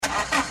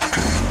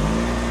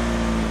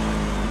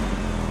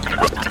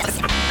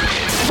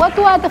What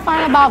do I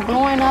define about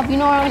growing up? You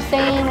know what I'm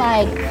saying?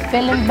 Like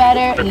feeling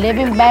better,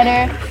 living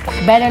better,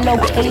 better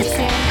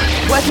location.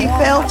 What he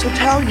failed to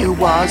tell you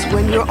was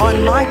when you're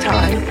on my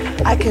time,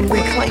 I can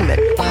reclaim it.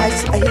 He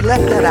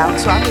left that out,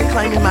 so I'm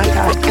reclaiming my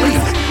time. Please,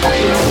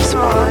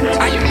 respond.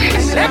 Are you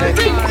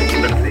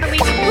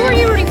who are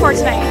you rooting for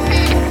tonight?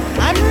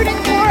 I'm rooting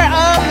for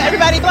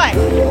everybody black.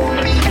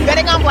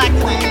 Betting on black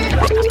tonight.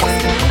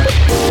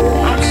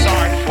 I'm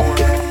sorry for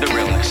the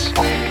realness.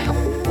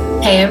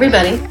 Hey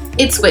everybody,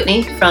 it's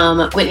Whitney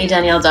from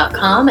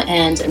WhitneyDanielle.com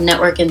and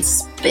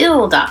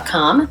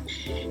NetworkandSpill.com.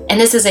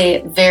 And this is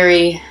a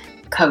very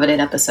coveted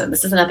episode.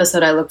 This is an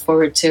episode I look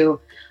forward to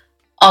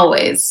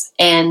always.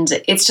 And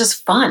it's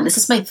just fun. This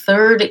is my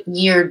third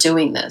year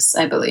doing this,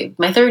 I believe.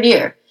 My third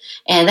year.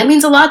 And that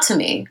means a lot to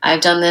me.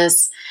 I've done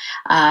this,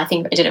 I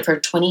think I did it for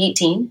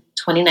 2018,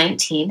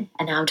 2019,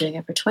 and now I'm doing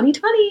it for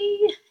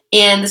 2020.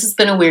 And this has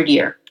been a weird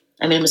year.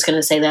 I mean, I'm just going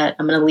to say that.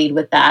 I'm going to lead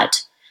with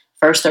that.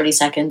 First 30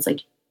 seconds,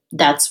 like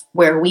that's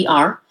where we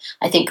are.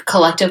 I think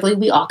collectively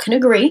we all can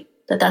agree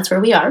that that's where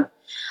we are.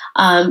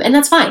 And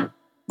that's fine,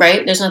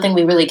 right? There's nothing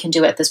we really can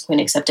do at this point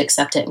except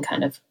accept it and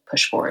kind of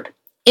push forward.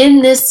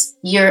 In this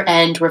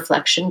year-end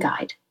reflection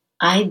guide,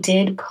 I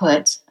did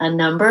put a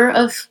number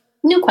of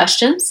new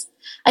questions.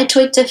 I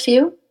tweaked a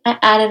few. I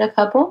added a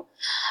couple.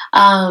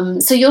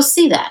 So you'll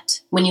see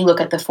that when you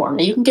look at the form.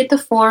 Now you can get the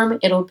form.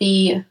 It'll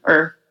be,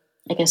 or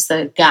I guess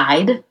the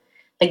guide.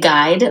 The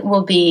guide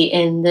will be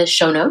in the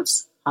show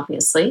notes,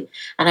 obviously.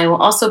 And I will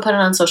also put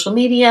it on social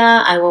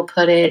media. I will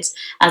put it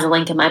as a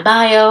link in my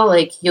bio.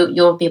 Like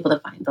you'll be able to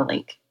find the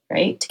link,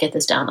 right, to get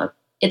this download.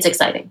 It's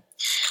exciting.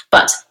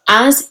 But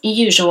as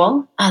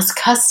usual, as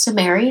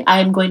customary,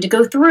 I'm going to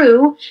go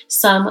through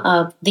some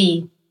of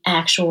the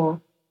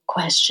actual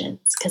questions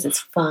because it's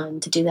fun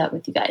to do that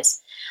with you guys.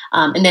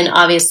 And then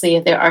obviously,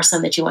 if there are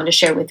some that you want to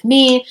share with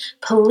me,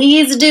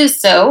 please do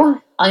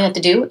so. All you have to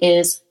do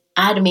is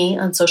add me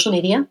on social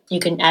media. You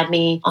can add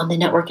me on the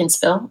Network and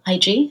Spill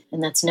IG,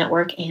 and that's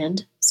Network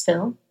and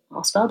Spill,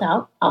 all spelled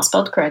out, all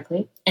spelled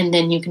correctly. And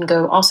then you can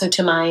go also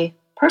to my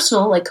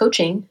personal, like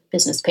coaching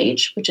business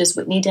page, which is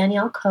Whitney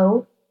Danielle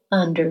Co.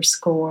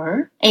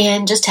 _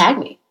 and just tag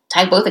me.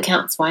 Tag both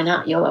accounts. Why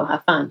not? YOLO,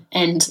 have fun.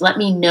 And let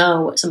me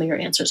know what some of your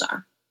answers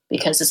are,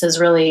 because this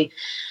is really,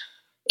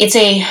 it's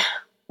a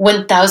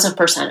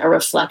 1000% a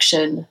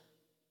reflection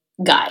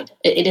guide.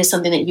 It is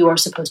something that you are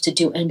supposed to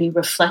do and be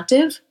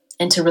reflective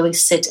and to really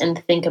sit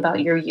and think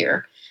about your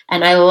year.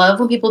 And I love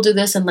when people do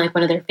this in like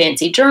one of their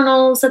fancy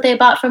journals that they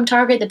bought from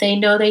Target that they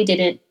know they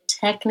didn't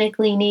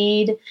technically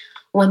need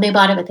when they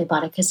bought it, but they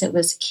bought it because it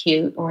was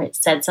cute or it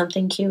said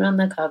something cute on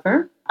the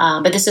cover.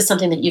 But this is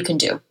something that you can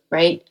do,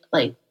 right?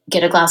 Like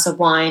get a glass of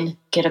wine,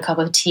 get a cup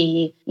of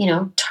tea,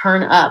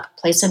 turn up,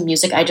 play some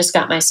music. I just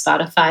got my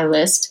Spotify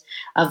list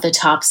of the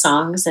top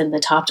songs and the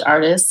top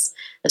artists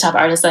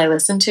that I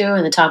listen to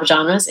and the top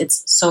genres.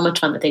 It's so much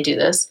fun that they do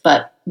this.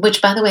 But,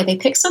 which by the way, they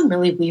pick some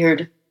really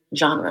weird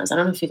genres. I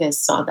don't know if you guys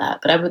saw that,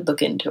 but I would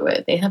look into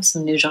it. They have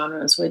some new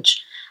genres,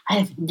 which I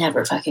have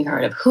never fucking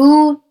heard of.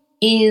 Who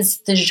is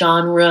the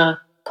genre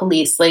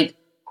police? Like,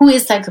 who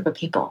is that group of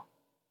people?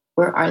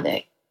 Where are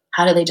they?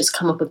 How do they just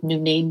come up with new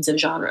names of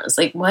genres?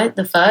 Like, what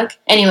the fuck?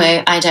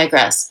 Anyway, I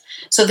digress.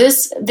 So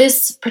this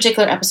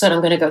particular episode, I'm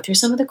going to go through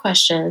some of the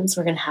questions.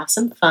 We're going to have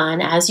some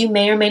fun. As you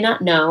may or may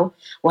not know,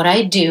 what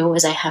I do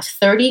is I have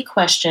 30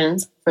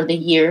 questions for the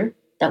year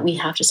that we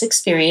have just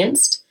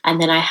experienced. And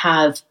then I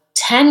have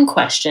 10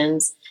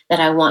 questions that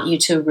I want you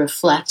to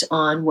reflect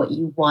on what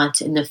you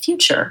want in the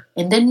future,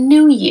 in the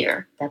new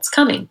year that's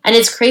coming. And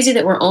it's crazy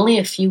that we're only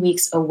a few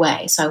weeks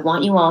away. So I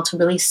want you all to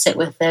really sit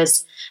with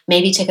this,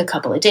 maybe take a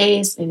couple of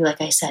days, maybe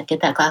like I said, get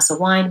that glass of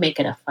wine,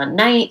 make it a fun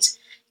night.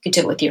 You could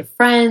do it with your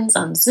friends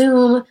on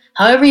Zoom,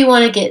 however you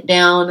want to get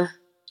down.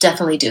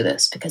 Definitely do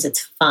this because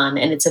it's fun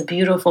and it's a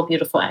beautiful,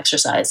 beautiful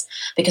exercise.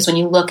 Because when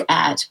you look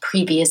at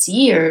previous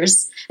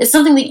years, it's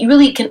something that you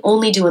really can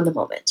only do in the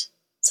moment.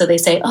 So they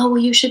say, oh,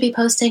 well, you should be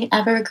posting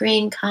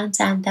evergreen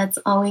content that's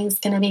always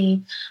going to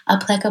be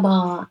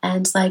applicable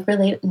and like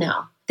related.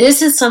 No,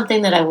 this is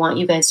something that I want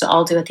you guys to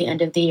all do at the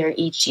end of the year,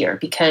 each year,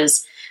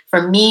 because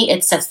for me,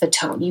 it sets the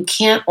tone. You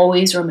can't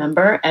always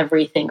remember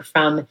everything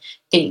from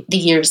the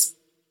years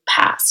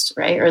past,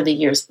 right? Or the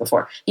years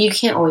before. You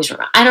can't always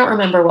remember. I don't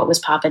remember what was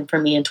popping for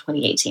me in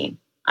 2018.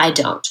 I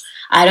don't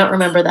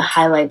remember the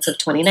highlights of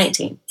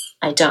 2019.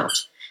 I don't.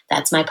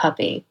 That's my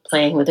puppy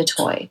playing with a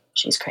toy.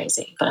 She's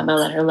crazy, but I'm going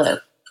to let her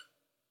live.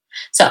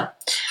 So,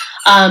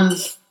 I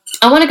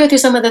want to go through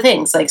some of the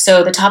things. Like,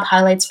 so the top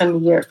highlights from the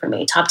year for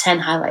me, top 10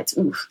 highlights.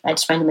 Oof, I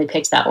just randomly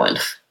picked that one.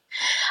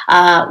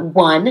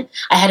 One,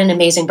 I had an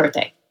amazing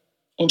birthday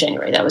in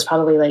January. That was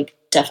probably like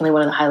definitely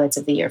one of the highlights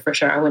of the year for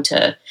sure. I went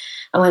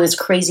this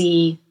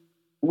crazy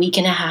week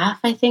and a half,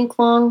 I think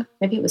long.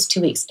 Maybe it was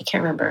 2 weeks. I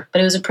can't remember, but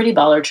it was a pretty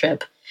baller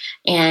trip.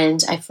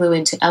 And I flew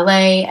into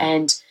LA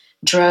and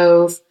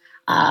drove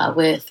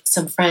with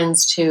some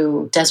friends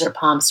to Desert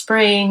Palm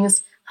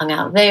Springs, hung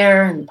out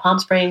there in Palm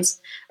Springs,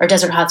 or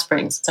Desert Hot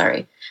Springs,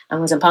 sorry. I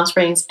was in Palm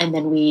Springs, and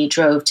then we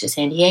drove to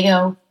San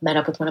Diego, met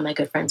up with one of my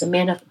good friends,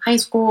 Amanda, from high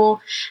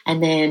school,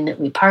 and then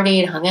we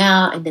partied, hung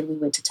out, and then we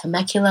went to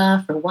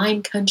Temecula for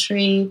wine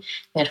country.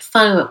 We had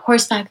fun, we went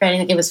horseback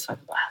riding. It was a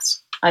fucking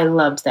blast. I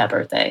loved that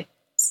birthday.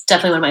 It's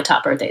definitely one of my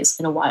top birthdays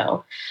in a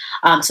while.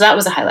 So that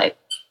was a highlight.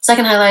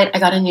 Second highlight, I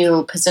got a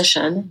new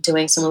position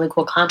doing some really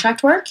cool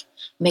contract work,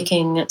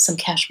 making some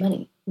cash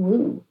money.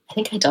 Ooh, I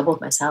think I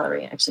doubled my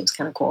salary. Actually, it was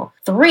kind of cool.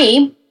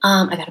 3,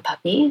 I got a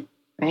puppy,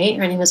 right?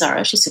 Her name is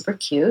Zara. She's super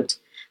cute.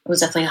 It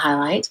was definitely a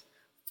highlight.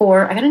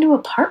 4, I got a new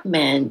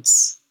apartment.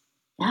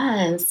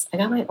 Yes, I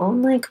got my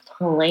own like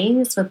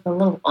place with a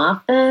little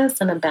office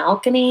and a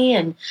balcony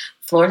and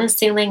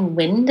floor-to-ceiling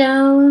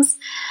windows.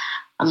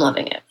 I'm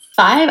loving it.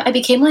 5, I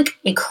became like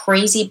a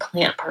crazy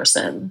plant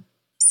person.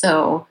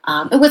 So,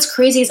 and what's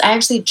crazy is I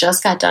actually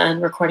just got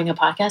done recording a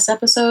podcast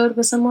episode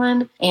with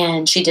someone,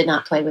 and she did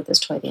not play with this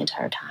toy the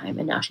entire time.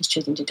 And now she's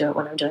choosing to do it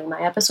when I'm doing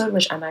my episode,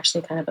 which I'm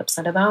actually kind of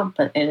upset about,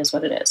 but it is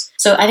what it is.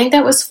 So I think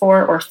that was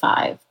 4 or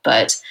 5,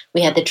 but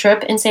we had the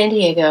trip in San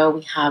Diego.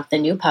 We have the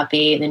new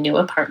puppy, the new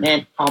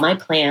apartment, all my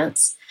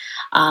plants.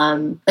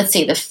 Let's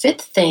see, the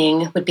 5th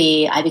thing would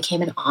be I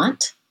became an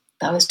aunt.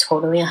 That was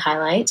totally a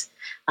highlight.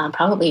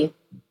 Probably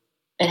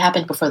it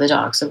happened before the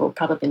dog, so we'll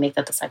probably make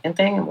that the 2nd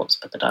thing, and we'll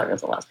just put the dog as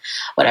the last.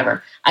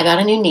 Whatever. I got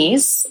a new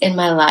niece in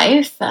my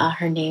life.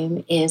 Her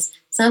name is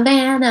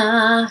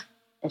Savannah,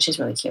 and she's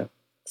really cute.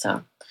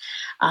 So,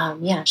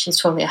 yeah, she's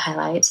totally a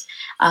highlight.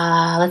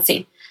 Let's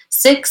see.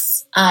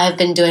 6, I've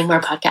been doing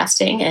more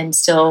podcasting and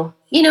still,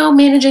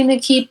 managing to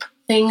keep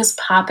things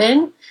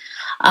popping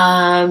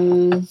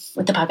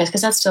with the podcast,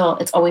 because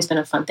it's always been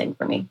a fun thing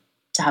for me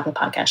to have the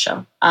podcast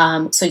show.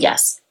 So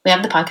yes, we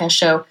have the podcast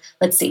show.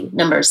 Let's see,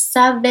 number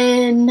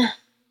 7.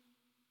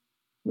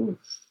 Ooh,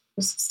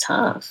 this is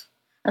tough.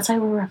 That's why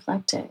we're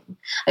reflecting.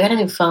 I got a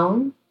new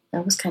phone.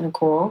 That was kind of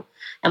cool.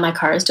 And my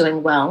car is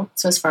doing well.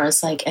 So as far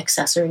as like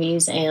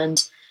accessories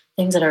and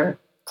things that are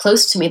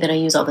close to me that I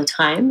use all the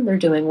time, they're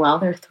doing well.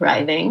 They're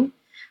thriving.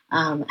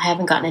 I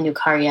haven't gotten a new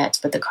car yet,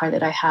 but the car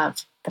that I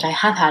have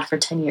had for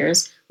 10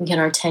 years, we had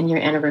our 10-year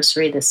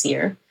anniversary this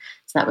year.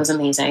 So that was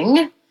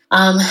amazing.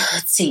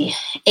 Let's see,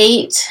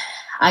 8,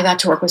 I got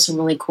to work with some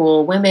really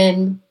cool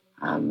women.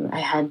 I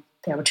had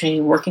the opportunity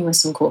of working with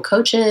some cool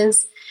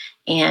coaches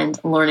and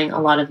learning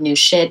a lot of new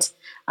shit,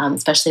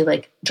 especially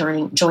like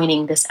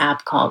joining this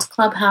app called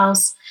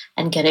Clubhouse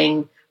and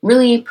getting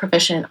really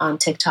proficient on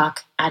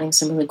TikTok, adding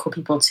some really cool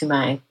people to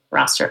my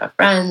roster of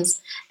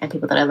friends and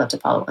people that I love to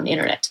follow on the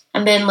internet.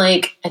 And then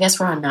I guess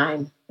we're on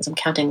 9, because I'm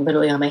counting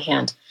literally on my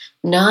hand.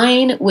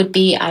 9 would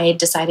be I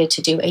decided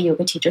to do a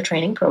yoga teacher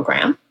training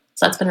program.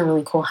 So that's been a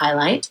really cool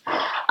highlight.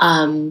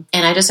 And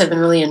I just have been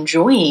really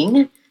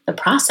enjoying the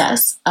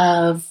process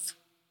of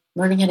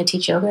learning how to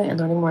teach yoga and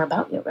learning more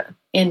about yoga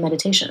and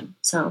meditation.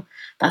 So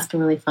that's been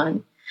really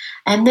fun.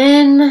 And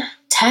then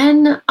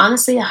 10,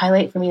 honestly, a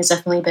highlight for me has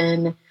definitely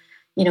been,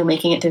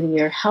 making it through the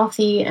year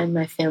healthy and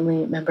my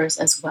family members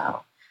as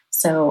well.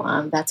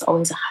 So that's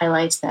always a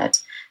highlight,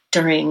 that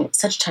during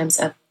such times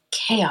of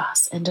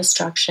chaos and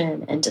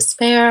destruction and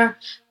despair,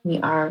 we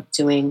are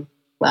doing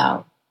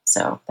well.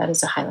 So that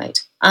is a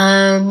highlight.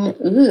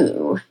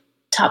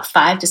 Top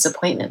 5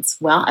 disappointments.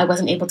 Well, I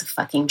wasn't able to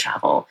fucking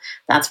travel.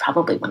 That's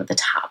probably one of the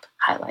top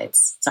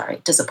highlights.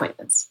 Sorry,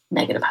 disappointments,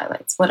 negative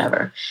highlights,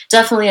 whatever.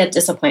 Definitely a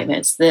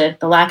disappointment. The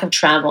lack of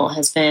travel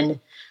has been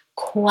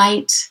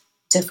quite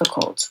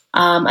difficult.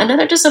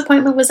 Another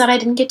disappointment was that I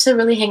didn't get to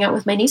really hang out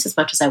with my niece as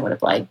much as I would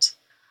have liked.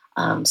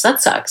 So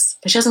that sucks,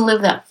 because she doesn't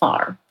live that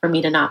far for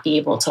me to not be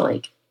able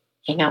to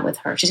hang out with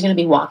her. She's going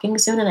to be walking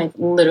soon, and I've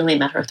literally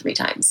met her 3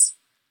 times.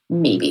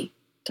 Maybe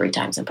 3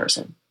 times in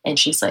person. And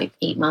she's 8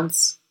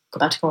 months,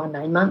 about to go on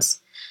 9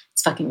 months.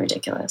 It's fucking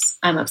ridiculous.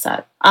 I'm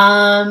upset.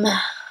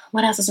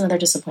 What else is another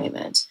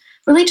disappointment?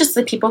 Really just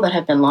the people that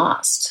have been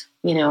lost,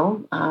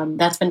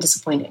 that's been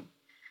disappointing.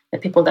 The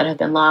people that have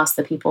been lost,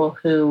 the people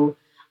who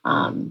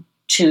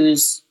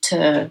choose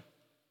to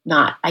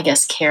not, I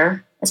guess,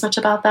 care as much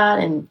about that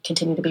and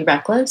continue to be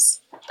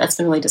reckless. That's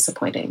been really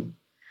disappointing.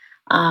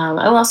 I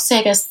will also say,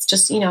 I guess,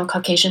 just,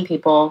 Caucasian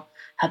people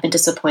have been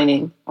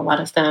disappointing, a lot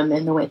of them,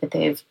 in the way that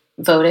they've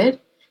voted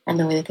and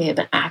the way that they have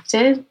been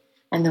acted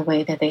and the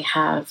way that they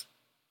have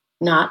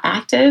not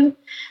acted.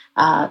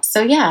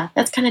 So yeah,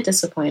 that's kind of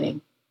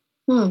disappointing.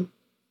 I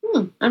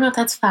don't know if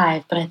that's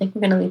 5, but I think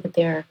we're going to leave it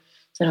there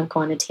so I don't go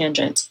on a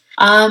tangent.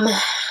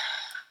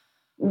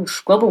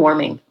 Global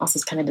warming also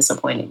is kind of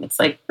disappointing. It's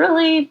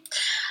really?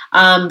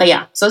 But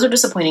yeah, so those are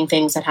disappointing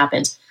things that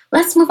happened.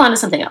 Let's move on to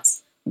something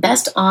else.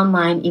 Best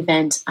online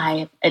event I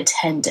have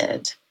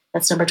attended.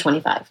 That's number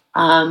 25.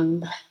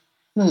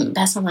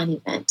 Best online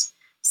event.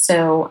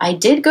 So I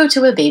did go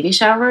to a baby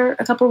shower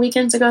a couple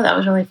weekends ago. That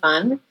was really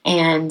fun.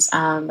 And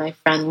my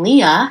friend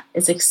Leah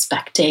is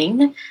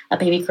expecting a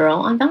baby girl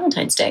on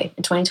Valentine's Day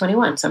in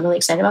 2021. So I'm really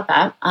excited about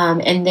that.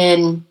 And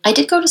then I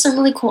did go to some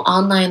really cool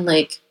online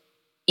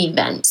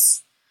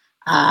events.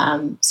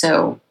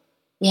 So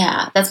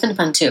yeah, that's been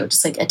fun too.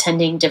 Just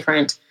attending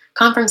different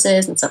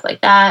conferences and stuff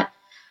like that.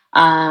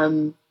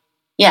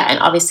 yeah, and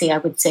obviously I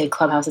would say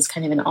Clubhouse is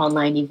kind of an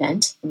online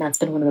event, and that's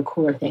been one of the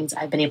cooler things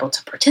I've been able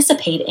to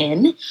participate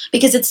in,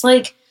 because it's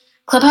like,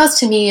 Clubhouse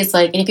to me is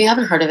like, and if you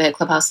haven't heard of it,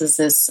 Clubhouse is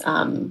this,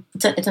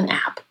 it's an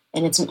app,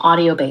 and it's an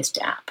audio-based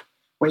app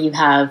where you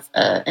have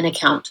an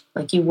account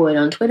like you would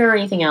on Twitter or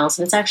anything else,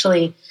 and it's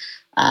actually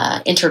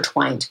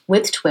intertwined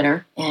with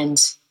Twitter and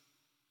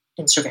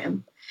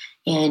Instagram,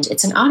 and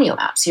it's an audio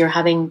app. So you're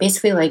having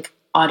basically like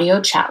audio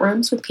chat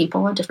rooms with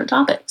people on different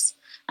topics,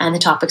 and the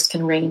topics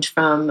can range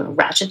from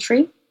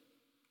ratchetry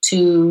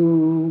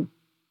to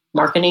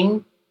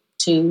marketing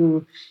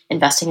to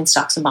investing in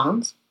stocks and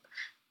bonds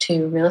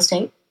to real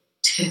estate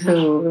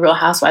to Real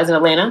Housewives of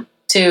Atlanta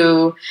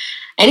to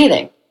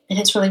anything, and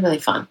it's really, really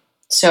fun.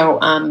 So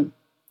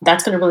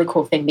that's been a really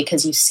cool thing,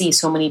 because you see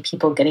so many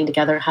people getting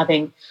together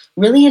having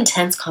really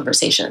intense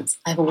conversations.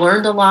 I've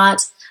learned a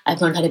lot.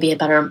 I've learned how to be a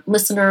better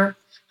listener,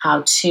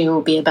 how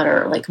to be a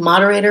better like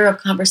moderator of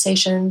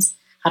conversations,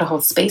 how to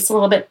hold space a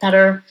little bit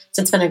better.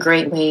 So it's been a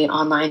great way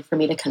online for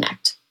me to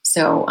connect.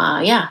 So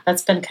yeah,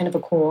 that's been kind of a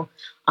cool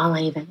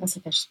online event. That's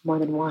like more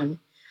than one.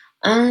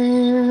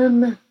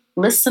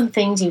 List some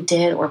things you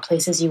did or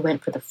places you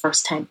went for the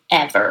first time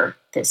ever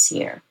this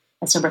year.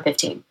 That's number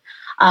 15.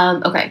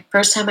 Okay,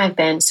 first time I've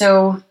been.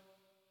 So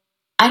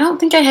I don't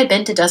think I had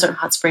been to Desert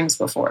Hot Springs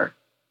before.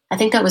 I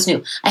think that was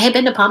new. I had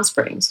been to Palm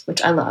Springs,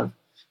 which I love,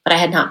 but I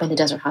had not been to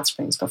Desert Hot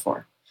Springs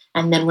before.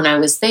 And then when I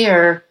was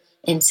there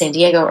in San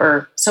Diego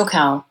or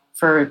SoCal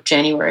for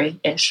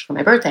January-ish for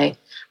my birthday,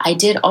 I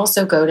did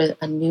also go to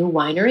a new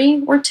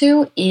winery or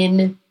two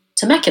in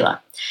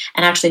Temecula.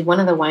 And actually one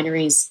of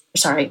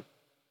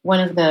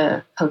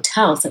the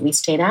hotels that we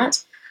stayed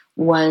at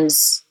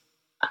was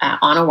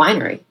on a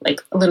winery. Like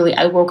literally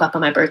I woke up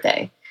on my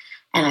birthday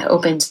and I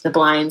opened the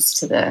blinds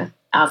to the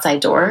outside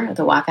door at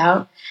the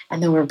walkout,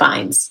 and there were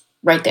vines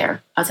right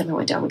there outside my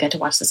window. We got to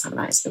watch the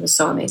sunrise. It was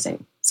so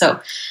amazing.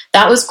 So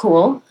that was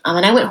cool.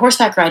 And I went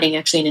horseback riding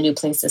actually in a new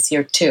place this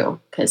year too,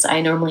 because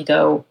I normally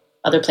go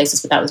other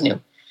places, but that was new.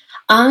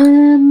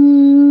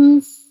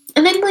 And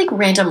then like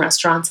random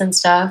restaurants and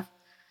stuff.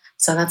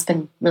 So that's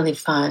been really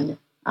fun.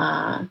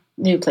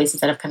 New places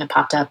that have kind of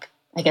popped up,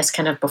 I guess,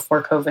 kind of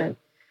before COVID,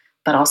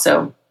 but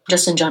also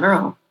just in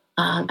general.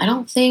 I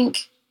don't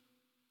think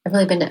I've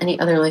really been to any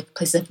other like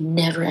places I've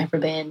never ever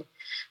been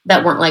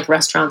that weren't like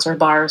restaurants or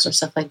bars or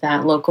stuff like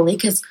that locally.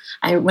 Because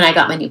when I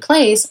got my new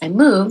place, I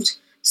moved,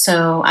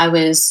 so I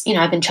was,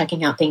 I've been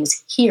checking out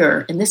things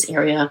here in this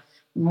area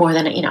more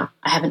than I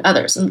have in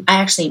others. And I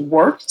actually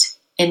worked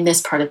in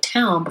this part of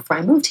town before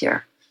I moved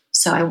here.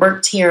 So I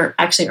worked here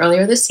actually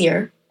earlier this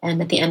year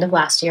and at the end of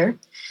last year,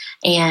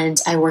 and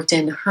I worked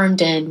in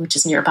Herndon, which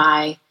is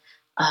nearby,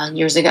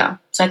 years ago.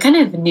 So I kind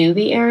of knew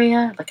the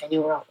area, like I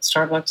knew where all the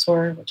Starbucks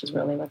were, which is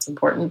really what's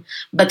important.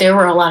 But there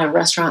were a lot of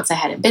restaurants I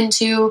hadn't been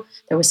to.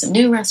 There were some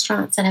new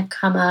restaurants that have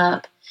come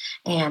up.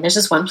 And there's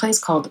this one place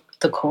called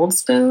The Cold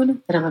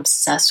Spoon that I'm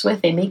obsessed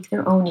with. They make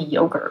their own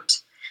yogurt,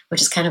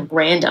 which is kind of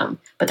random,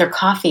 but their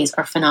coffees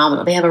are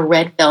phenomenal. They have a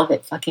red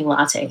velvet fucking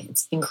latte.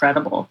 It's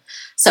incredible.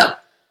 So,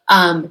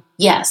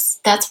 yes,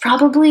 that's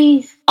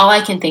probably all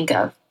I can think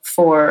of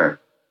for,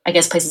 I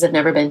guess, places I've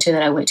never been to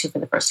that I went to for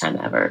the first time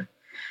ever.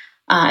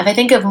 If I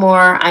think of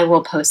more, I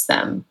will post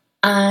them.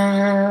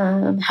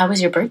 How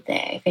was your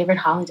birthday? Favorite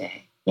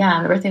holiday?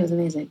 Yeah, my birthday was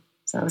amazing.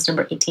 So that was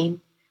number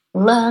 18.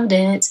 Loved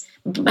it.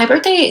 My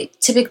birthday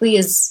typically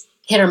is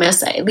hit or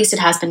miss. At least it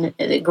has been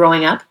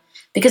growing up,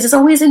 because it's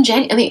always in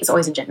January. I mean, it's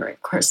always in January.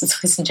 Of course, it's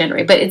always in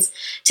January, but it's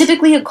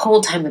typically a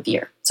cold time of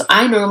year. So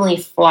I normally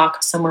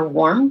flock somewhere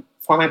warm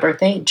for my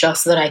birthday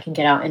just so that I can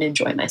get out and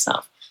enjoy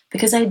myself,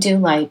 because I do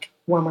like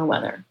warmer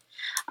weather.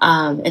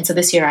 And so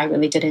this year I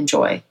really did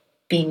enjoy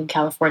being in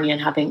California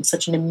and having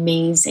such an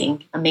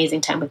amazing, amazing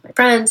time with my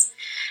friends.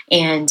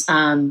 And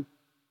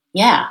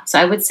yeah, so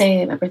I would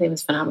say my birthday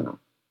was phenomenal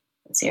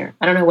this year.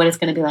 I don't know what it's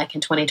going to be like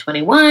in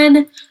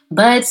 2021,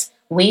 but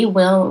we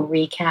will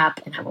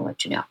recap and I will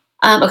let you know.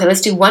 Okay, let's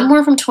do one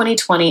more from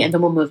 2020 and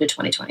then we'll move to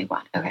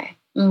 2021. Okay.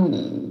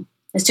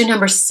 Let's do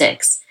number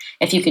 6.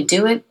 If you could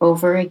do it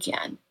over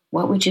again,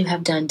 what would you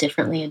have done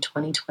differently in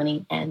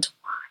 2020 and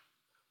why?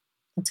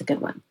 That's a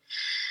good one.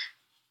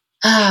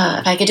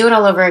 If I could do it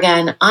all over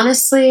again,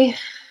 honestly,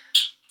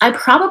 I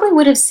probably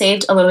would have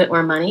saved a little bit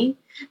more money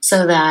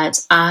so that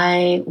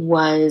I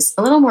was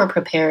a little more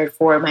prepared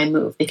for my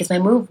move, because my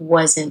move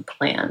wasn't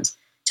planned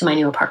to my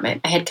new apartment.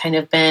 I had kind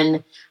of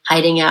been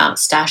hiding out,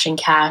 stashing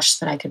cash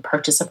so that I could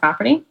purchase a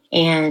property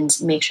and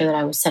make sure that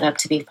I was set up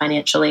to be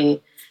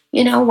financially,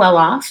 well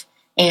off.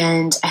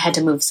 And I had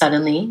to move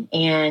suddenly,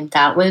 and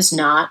that was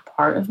not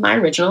part of my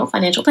original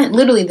financial plan.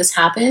 Literally, this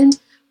happened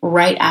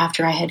right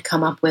after I had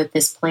come up with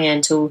this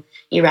plan to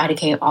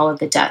eradicate all of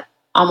the debt,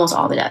 almost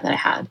all the debt that I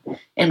had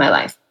in my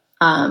life,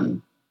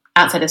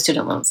 outside of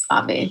student loans,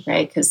 obviously,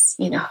 right? Because,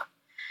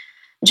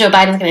 Joe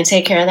Biden's going to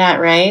take care of that,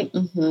 right?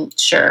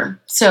 Sure.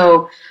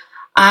 So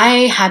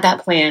I had that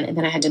plan, and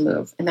then I had to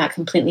move, and that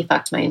completely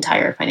fucked my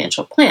entire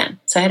financial plan.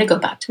 So I had to go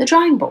back to the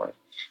drawing board.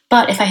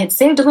 But if I had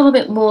saved a little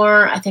bit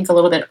more, I think a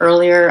little bit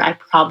earlier, I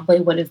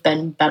probably would have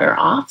been better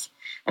off.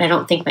 And I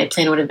don't think my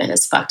plan would have been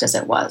as fucked as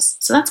it was.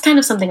 So that's kind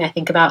of something I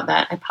think about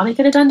that I probably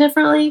could have done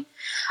differently.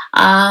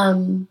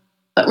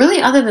 But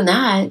really, other than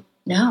that,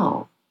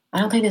 no. I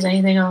don't think there's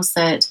anything else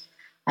that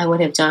I would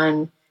have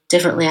done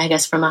differently, I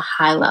guess, from a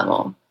high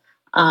level.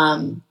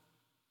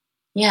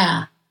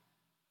 Yeah.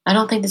 I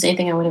don't think there's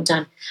anything I would have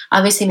done.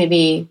 Obviously,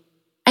 maybe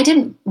I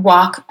did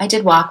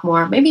walk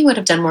more. Maybe I would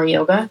have done more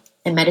yoga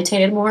and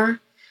meditated more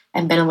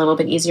and been a little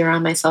bit easier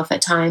on myself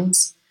at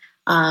times.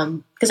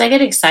 Because I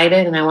get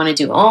excited and I want to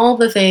do all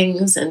the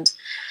things. And,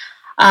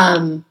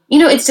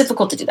 it's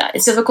difficult to do that.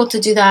 It's difficult to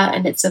do that,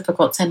 and it's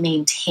difficult to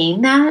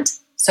maintain that.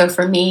 So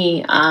for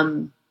me,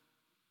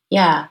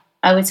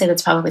 I would say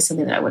that's probably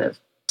something that I would have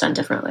done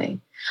differently.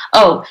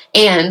 Oh,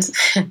 and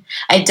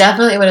I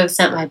definitely would have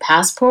sent my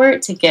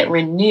passport to get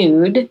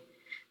renewed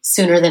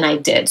sooner than I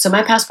did. So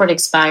my passport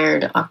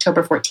expired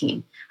October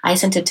 14. I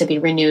sent it to be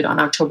renewed on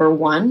October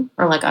 1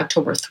 or like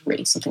October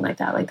 3, something like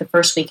that, like the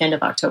first weekend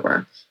of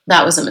October.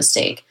 That was a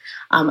mistake.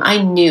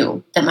 I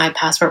knew that my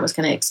passport was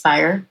going to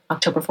expire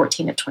October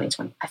 14 of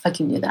 2020. I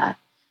fucking knew that.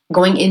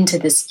 Going into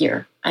this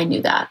year, I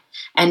knew that.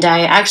 And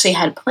I actually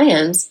had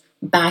plans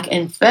back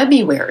in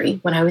February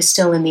when I was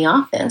still in the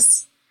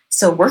office,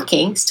 still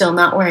working, still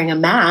not wearing a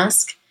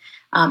mask.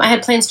 I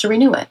had plans to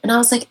renew it. And I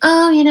was like,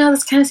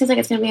 this kind of seems like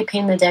it's going to be a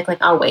pain in the dick.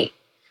 Like, I'll wait.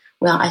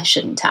 Well, I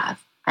shouldn't have.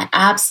 I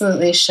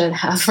absolutely should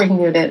have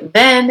renewed it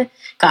then,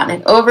 gotten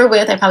it over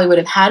with. I probably would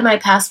have had my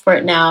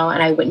passport now,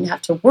 and I wouldn't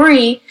have to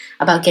worry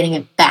about getting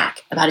it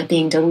back, about it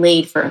being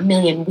delayed for a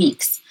million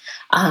weeks.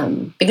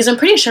 Because I'm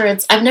pretty sure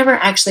I've never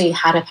actually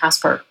had a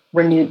passport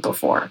renewed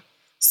before.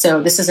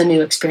 So this is a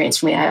new experience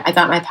for me. I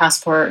got my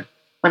passport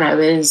when I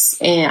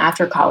was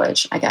after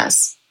college, I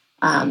guess.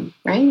 Right?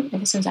 I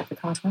guess it was after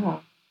college.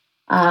 Wow.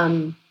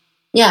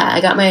 I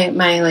got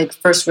my like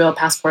first real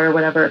passport or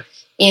whatever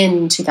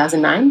in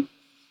 2009.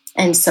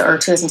 Or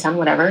 2010,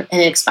 whatever,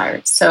 and it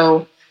expired.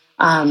 So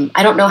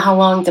I don't know how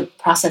long the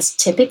process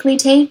typically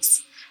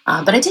takes,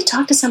 but I did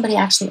talk to somebody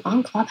actually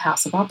on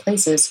Clubhouse, of all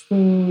places,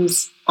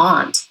 whose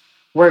aunt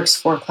works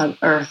for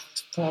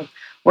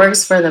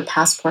works for the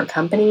passport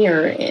company,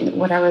 or in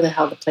whatever the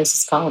hell the place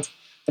is called,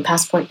 the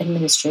passport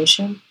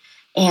administration,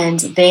 and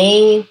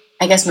they,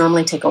 I guess,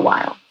 normally take a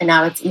while, and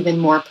now it's even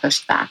more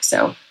pushed back.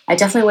 So I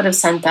definitely would have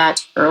sent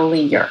that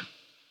earlier,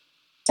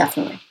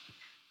 definitely.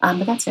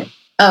 But that's it.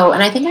 Oh,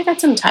 and I think I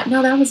got some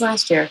no, that was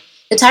last year.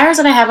 The tires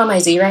that I have on my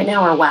Z right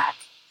now are whack.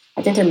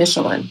 I think they're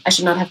Michelin. I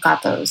should not have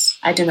got those.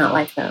 I do not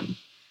like them.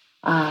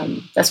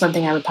 That's one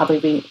thing I would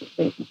probably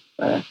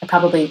I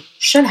probably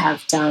should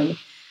have done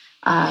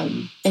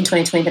in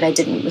 2020 that I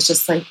didn't, was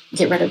just like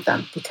get rid of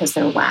them because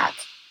they're whack.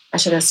 I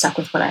should have stuck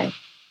with what I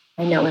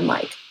know and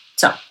like.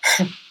 So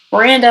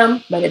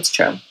random, but it's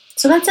true.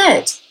 So that's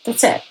it.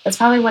 That's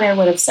probably what I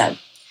would have said.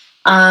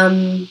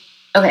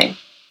 Okay.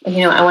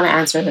 I want to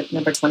answer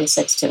number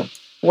 26 too.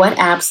 What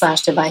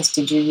app/device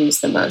did you use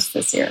the most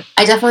this year?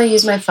 I definitely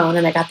used my phone,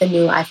 and I got the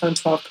new iPhone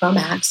 12 Pro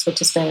Max, which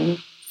has been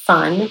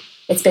fun.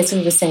 It's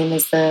basically the same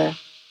as the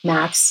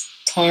Max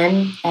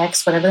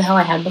 10X, whatever the hell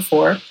I had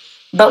before.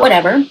 But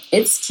whatever,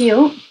 it's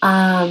cute.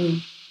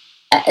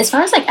 As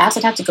far as like apps,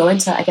 I'd have to go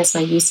into, I guess, my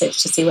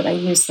usage to see what I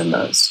use the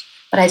most.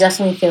 But I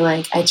definitely feel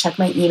like I check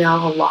my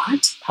email a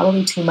lot,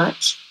 probably too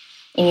much.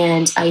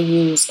 And I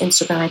use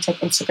Instagram. I check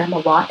Instagram a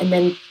lot. And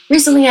then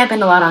recently I've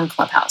been a lot on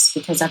Clubhouse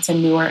because that's a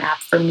newer app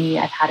for me.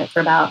 I've had it for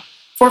about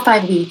 4 or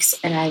 5 weeks,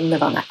 and I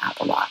live on that app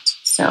a lot.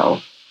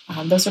 So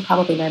those are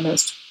probably my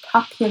most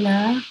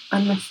popular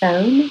on my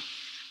phone.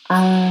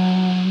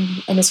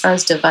 And as far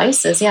as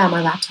devices,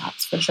 my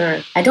laptops for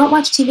sure. I don't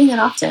watch TV that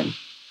often.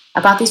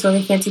 I bought these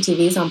really fancy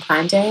TVs on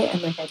Prime Day,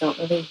 and like I don't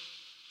really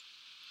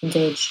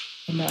engage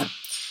in that.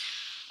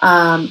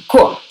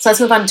 Cool. So let's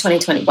move on to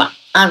 2021.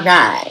 All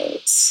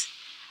right.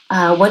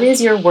 What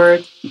is your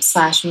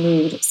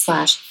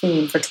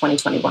word/mood/theme for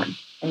 2021?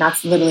 And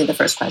that's literally the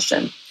first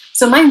question.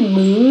 So my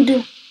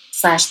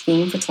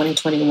mood/theme for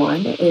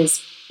 2021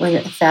 is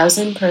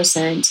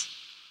 1,000%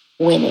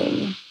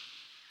 winning,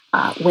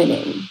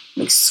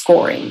 like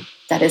scoring.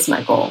 That is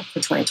my goal for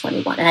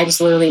 2021. And I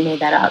just literally made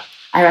that up.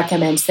 I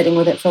recommend sitting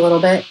with it for a little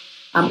bit.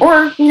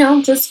 Or,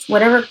 just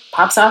whatever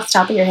pops off the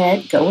top of your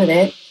head, go with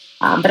it.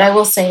 But I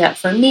will say that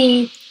for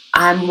me,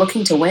 I'm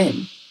looking to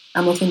win.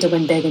 I'm looking to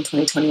win big in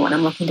 2021.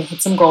 I'm looking to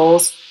hit some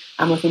goals.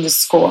 I'm looking to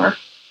score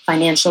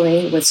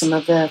financially with some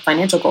of the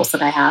financial goals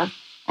that I have.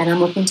 And I'm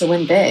looking to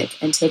win big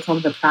and take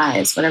home the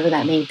prize, whatever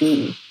that may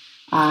be.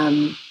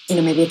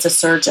 Maybe it's a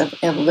surge of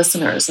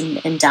listeners and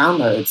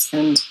downloads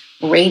and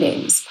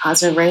ratings,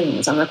 positive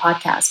ratings on the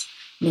podcast.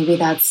 Maybe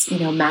that's,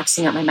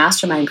 maxing out my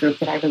mastermind group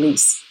that I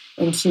release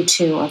in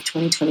Q2 of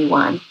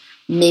 2021.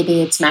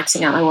 Maybe it's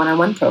maxing out my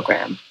one-on-one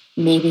program.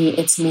 Maybe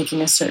it's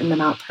making a certain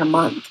amount per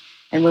month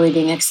and really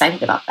being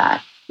excited about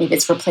that. Maybe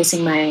it's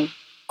replacing my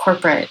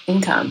corporate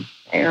income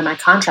or my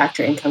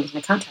contractor income, because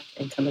my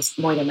contractor income is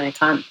more than my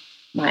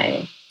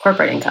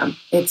corporate income.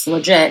 It's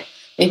legit.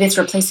 Maybe it's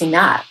replacing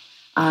that.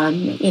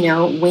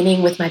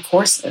 Winning with my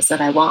courses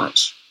that I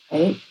launch,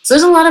 right? So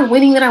there's a lot of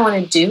winning that I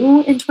want to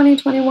do in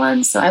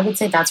 2021. So I would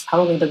say that's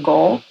probably the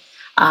goal.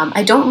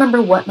 I don't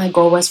remember what my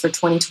goal was for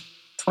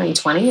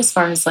 2020 as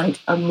far as like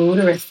a mood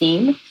or a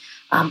theme,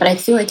 but I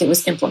feel like it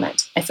was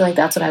implement. I feel like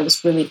that's what I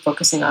was really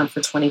focusing on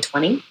for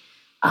 2020.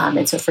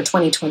 And so for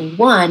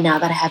 2021, now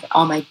that I have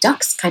all my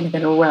ducks kind of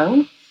in a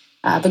row,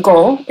 the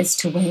goal is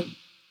to win.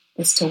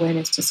 Is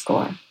to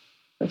score,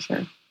 for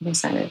sure. I'm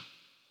excited.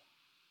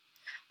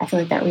 I feel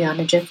like that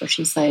Rihanna gif where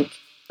she's like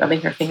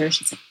rubbing her fingers.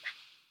 She's like,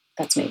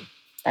 that's me.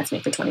 That's me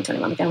for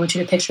 2021. Like, I want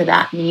you to picture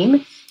that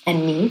meme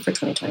and me for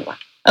 2021.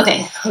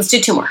 Okay, let's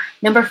do 2 more.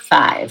 Number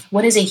 5.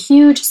 What is a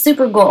huge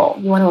super goal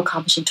you want to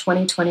accomplish in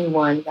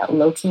 2021 that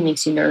low-key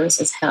makes you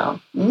nervous as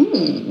hell?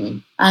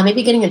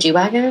 Maybe getting a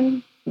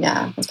G-Wagon?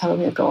 Yeah, that's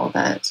probably a goal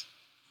that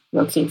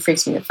low-key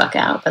freaks me the fuck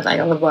out, but like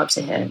I would love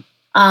to hit.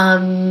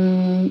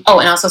 And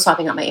also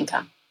swapping out my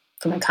income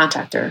for my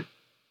contractor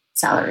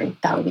salary.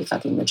 That would be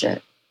fucking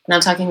legit. And I'm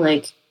talking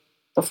like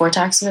before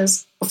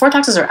taxes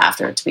or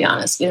after, to be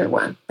honest, either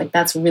one. Like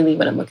that's really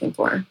what I'm looking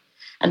for.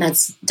 And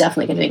that's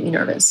definitely going to make me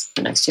nervous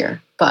for next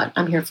year, but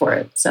I'm here for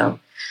it. So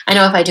I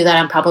know if I do that,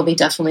 I'm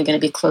definitely going to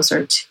be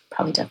closer to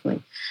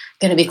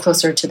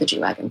the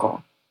G-Wagon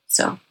goal.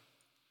 So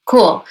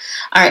cool.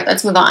 All right,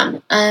 let's move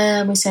on.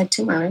 We said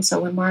 2 more, so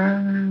 1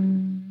 more.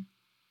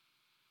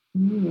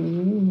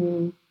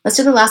 Let's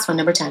do the last one,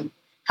 number 10.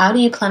 How do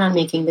you plan on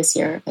making this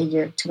year a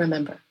year to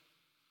remember?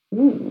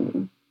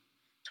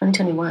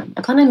 2021.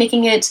 I plan on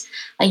making it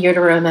a year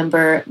to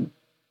remember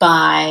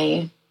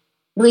by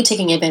really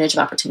taking advantage of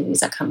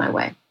opportunities that come my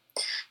way.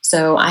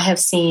 So I have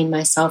seen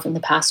myself in the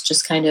past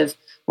just kind of,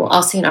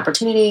 I'll see an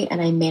opportunity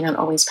and I may not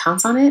always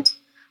pounce on it,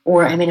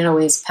 or I may not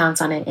always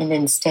pounce on it and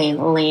then stay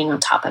laying on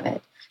top of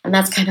it. And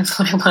that's kind of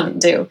what I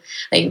want to do.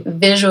 Like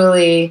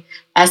visually,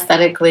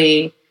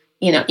 aesthetically,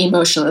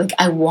 emotionally, like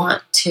I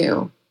want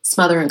to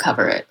smother and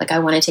cover it. Like I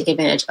want to take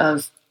advantage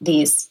of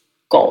these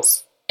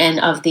goals and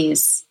of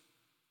these,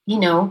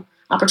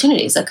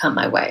 opportunities that come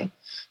my way.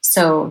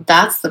 So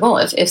that's the goal.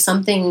 If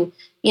something,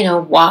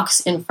 walks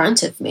in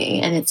front of me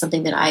and it's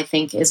something that I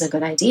think is a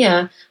good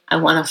idea, I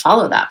want to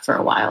follow that for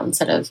a while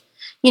instead of,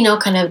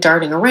 kind of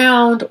darting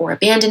around or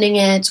abandoning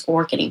it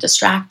or getting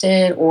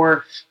distracted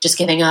or just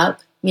giving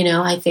up.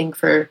 I think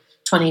for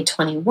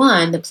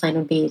 2021, the plan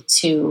would be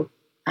to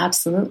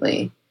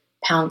absolutely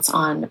pounce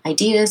on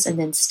ideas and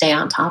then stay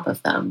on top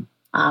of them,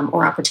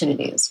 or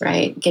opportunities,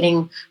 right?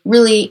 Getting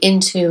really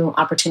into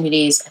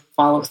opportunities and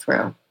follow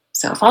through.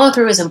 So follow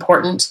through is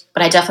important,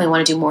 but I definitely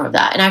want to do more of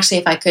that. And actually,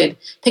 if I could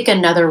pick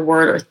another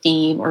word or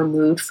theme or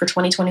mood for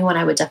 2021,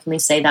 I would definitely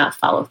say that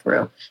follow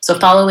through. So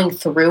following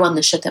through on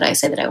the shit that I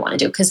say that I want to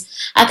do. Because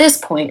at this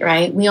point,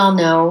 right, we all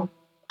know,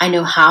 I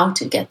know how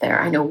to get there.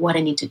 I know what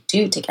I need to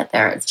do to get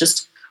there. It's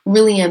just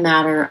really a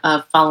matter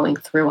of following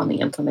through on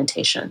the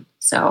implementation.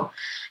 So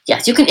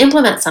yes, you can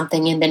implement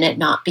something and then it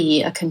not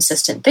be a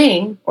consistent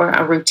thing or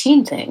a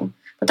routine thing.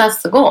 But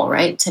that's the goal,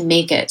 right? To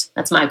make it,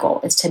 that's my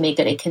goal, is to make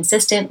it a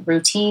consistent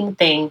routine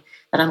thing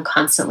that I'm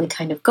constantly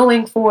kind of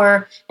going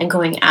for and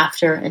going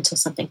after until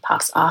something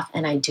pops off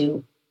and I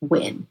do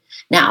win.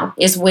 Now,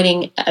 is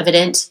winning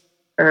evident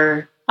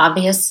or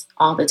obvious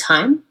all the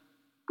time?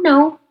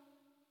 No.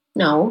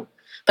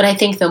 But I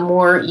think the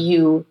more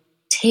you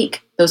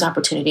take those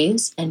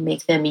opportunities and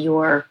make them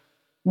your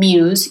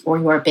muse or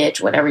your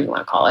bitch, whatever you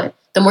want to call it,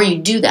 the more you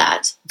do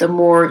that, the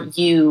more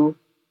you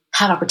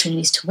have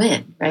opportunities to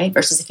win, right?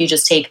 Versus if you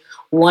just take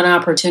one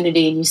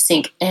opportunity and you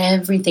sink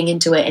everything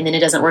into it and then it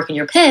doesn't work and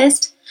you're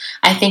pissed.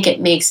 I think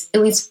it makes,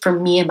 at least for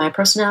me and my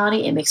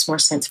personality, it makes more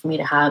sense for me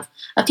to have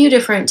a few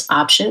different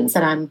options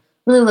that I'm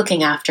really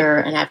looking after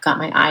and I've got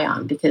my eye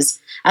on, because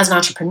as an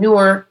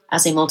entrepreneur,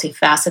 as a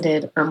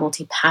multifaceted or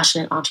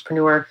multi-passionate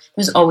entrepreneur,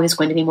 there's always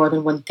going to be more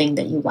than one thing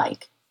that you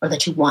like or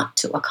that you want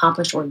to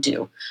accomplish or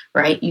do,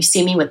 right? You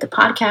see me with the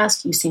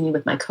podcast, you see me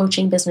with my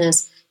coaching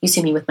business, you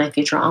see me with my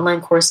future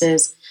online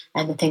courses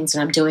and the things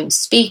that I'm doing,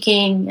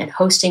 speaking and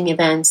hosting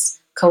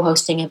events,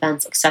 co-hosting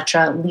events,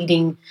 etc.,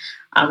 leading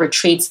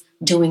retreats,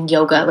 doing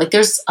yoga. Like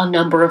there's a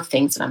number of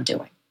things that I'm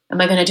doing.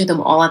 Am I going to do them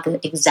all at the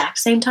exact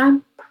same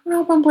time?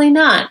 Probably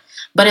not.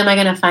 But am I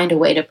going to find a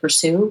way to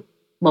pursue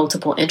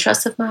multiple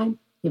interests of mine?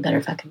 You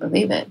better fucking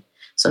believe it.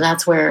 So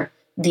that's where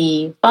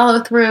the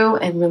follow through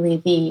and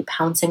really the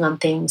pouncing on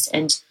things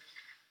and,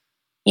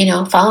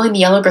 following the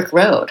yellow brick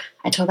road.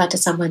 I told that to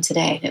someone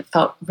today and it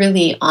felt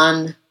really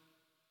on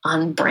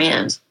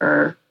brand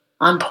or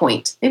on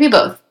point. Maybe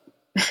both.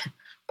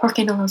 Porque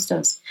no los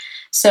dos.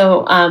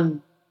 So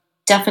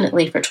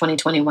definitely for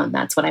 2021,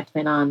 that's what I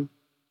plan on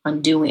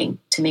doing,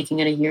 to making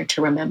it a year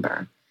to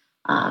remember.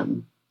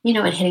 And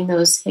hitting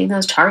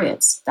those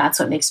targets. That's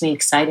what makes me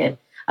excited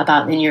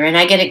about the new year. And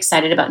I get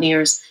excited about New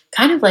Year's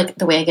kind of like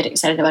the way I get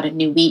excited about a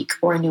new week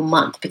or a new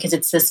month, because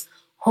it's this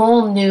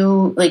whole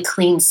new, like,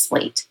 clean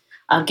slate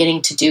of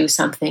getting to do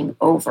something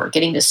over,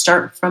 getting to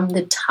start from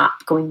the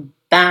top, going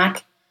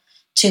back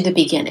to the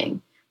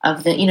beginning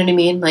of the,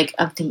 like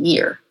of the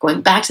year,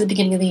 going back to the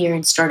beginning of the year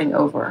and starting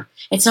over.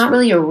 It's not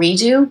really a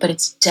redo, but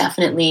it's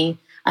definitely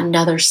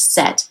another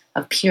set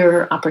of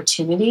pure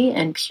opportunity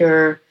and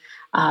pure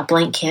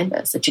blank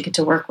canvas that you get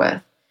to work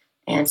with.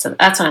 And so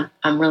that's what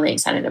I'm really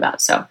excited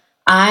about. So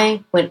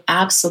I would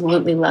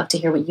absolutely love to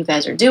hear what you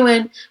guys are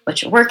doing,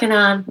 what you're working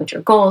on, what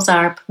your goals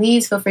are.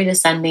 Please feel free to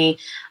send me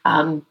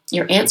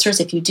your answers.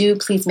 If you do,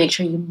 please make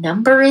sure you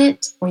number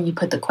it, where you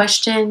put the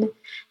question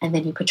and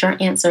then you put your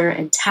answer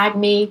and tag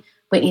me,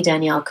 Whitney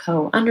Danielle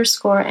Co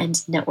 _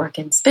 and Network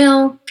and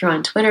Spill. If you're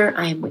on Twitter,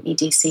 I am Whitney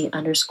DC _.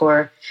 And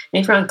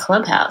if you're on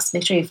Clubhouse,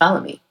 make sure you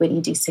follow me,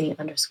 Whitney DC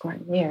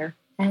 _ there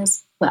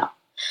as well.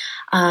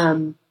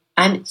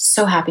 I'm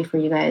so happy for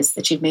you guys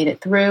that you've made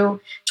it through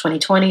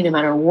 2020, no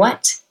matter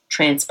what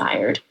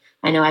transpired.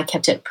 I know I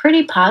kept it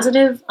pretty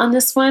positive on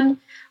this one,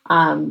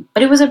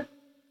 but it was a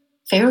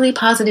fairly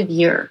positive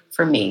year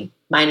for me,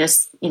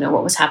 minus,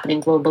 what was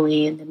happening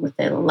globally and then with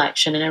the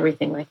election and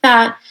everything like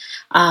that.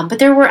 But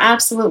there were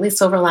absolutely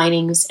silver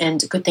linings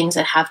and good things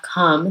that have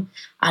come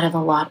out of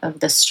a lot of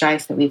the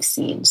strife that we've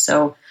seen.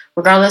 So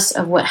regardless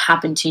of what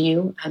happened to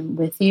you, I'm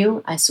with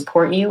you. I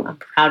support you. I'm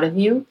proud of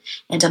you.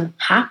 And I'm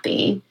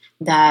happy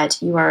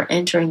that you are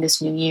entering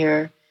this new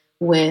year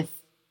with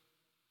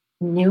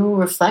new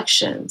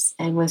reflections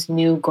and with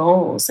new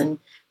goals, and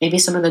maybe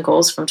some of the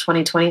goals from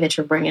 2020 that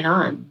you're bringing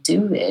on.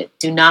 Do it.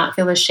 Do not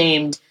feel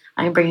ashamed.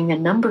 I'm bringing a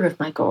number of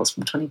my goals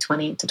from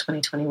 2020 to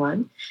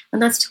 2021,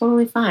 and that's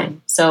totally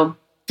fine. So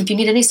if you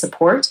need any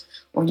support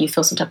or you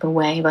feel some type of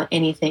way about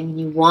anything and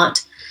you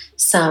want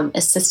some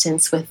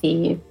assistance with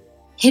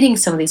hitting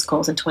some of these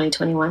goals in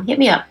 2021, hit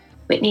me up.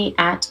 Whitney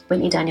at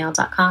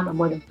WhitneyDanielle.com. I'm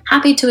more than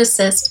happy to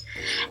assist.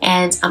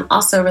 And I'm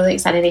also really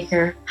excited to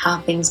hear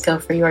how things go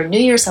for your New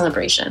Year's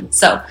celebration.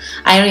 So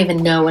I don't even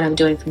know what I'm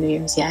doing for New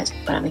Year's yet,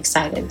 but I'm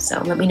excited. So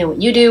let me know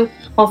what you do.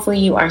 Hopefully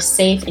you are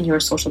safe and you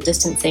are social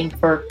distancing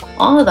for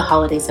all of the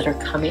holidays that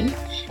are coming.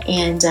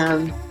 And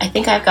I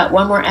think I've got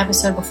one more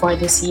episode before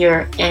this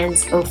year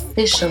ends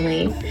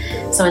officially.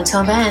 So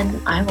until then,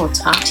 I will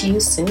talk to you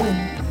soon.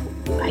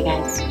 Bye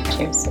guys.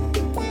 Cheers.